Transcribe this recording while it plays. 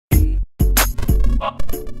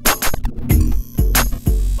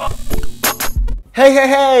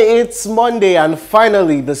Hey, it's Monday and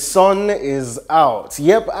finally the sun is out.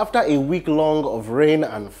 Yep, after a week long of rain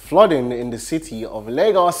and flooding in the city of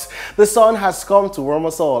Lagos, the sun has come to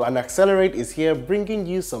Romosol and Accelerate is here bringing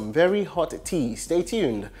you some very hot tea. Stay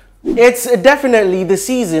tuned. It's definitely the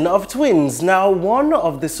season of twins. Now, one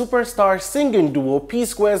of the superstar singing duo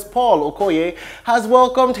PSquare's Paul Okoye has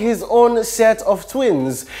welcomed his own set of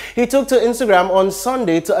twins. He took to Instagram on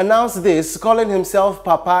Sunday to announce this, calling himself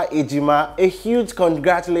Papa Ejima. A huge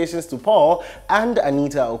congratulations to Paul and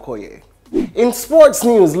Anita Okoye. In sports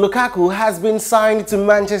news, Lukaku has been signed to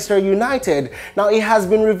Manchester United. Now, it has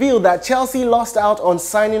been revealed that Chelsea lost out on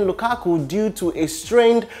signing Lukaku due to a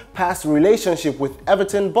strained past relationship with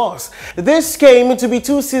Everton boss. This came to be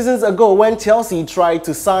 2 seasons ago when Chelsea tried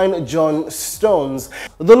to sign John Stones.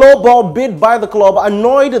 The low ball bid by the club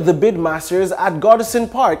annoyed the bidmasters at Goodison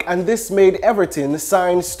Park, and this made Everton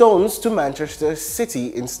sign Stones to Manchester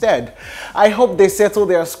City instead. I hope they settle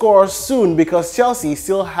their scores soon because Chelsea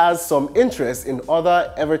still has some interest in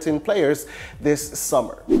other Everton players this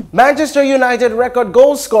summer. Manchester United record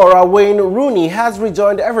goal scorer Wayne Rooney has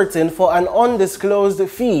rejoined Everton for an undisclosed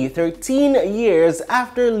fee 13 years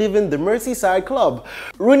after leaving the Merseyside club.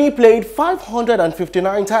 Rooney played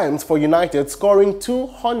 559 times for United, scoring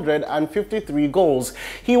 253 goals.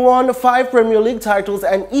 He won 5 Premier League titles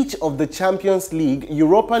and each of the Champions League,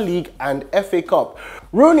 Europa League and FA Cup.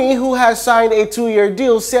 Rooney, who has signed a 2-year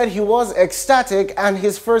deal, said he was ecstatic and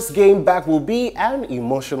his first game back will be an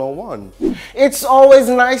emotional one. It's always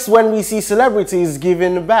nice when we see celebrities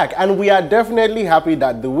giving back, and we are definitely happy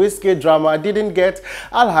that the Whiskey drama didn't get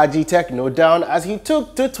Alhaji Techno down as he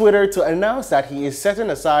took to Twitter to announce that he is setting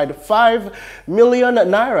aside 5 million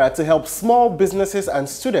naira to help small businesses and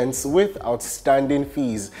students with outstanding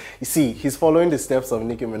fees. You see, he's following the steps of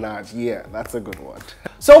Nicki Minaj. Yeah, that's a good one.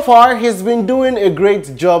 So far, he's been doing a great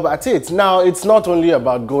job at it. Now, it's not only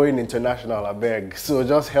about going international, I beg, so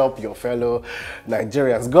just help your fellow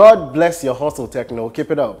Nigerians. God bless your hustle, Techno.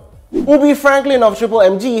 Keep it up. Ubi Franklin of Triple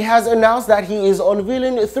MG has announced that he is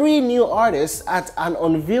unveiling 3 new artists at an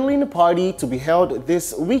unveiling party to be held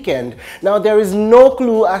this weekend. Now, there is no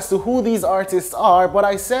clue as to who these artists are, but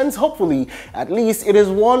I sense hopefully at least it is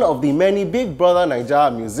one of the many Big Brother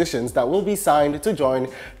Naija musicians that will be signed to join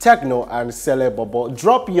Techno and Sele Bobo.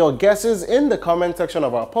 Drop your guesses in the comment section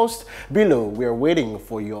of our post below. We're waiting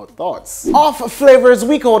for your thoughts. Off Flavor's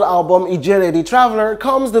week-old album Ijele the Traveler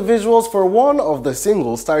comes the visuals for one of the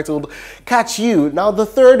singles titled Catch You. Now, the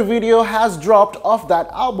 3rd video has dropped off that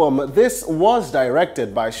album. This was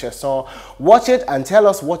directed by Chesson. Watch it and tell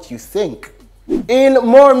us what you think. In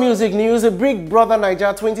more music news, Big Brother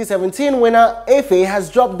Naija 2017 winner Efe has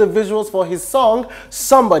dropped the visuals for his song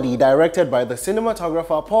Somebody, directed by the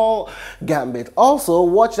cinematographer Paul Gambit. Also,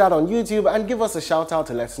 watch that on YouTube and give us a shout out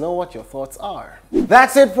to let us know what your thoughts are.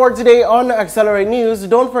 That's it for today on Accelerate News.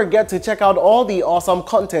 Don't forget to check out all the awesome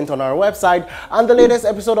content on our website and the latest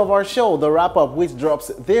episode of our show, The Wrap Up, which drops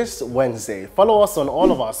this Wednesday. Follow us on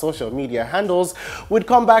all of our social media handles. We'll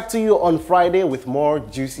come back to you on Friday with more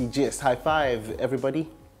juicy gist. High five, everybody.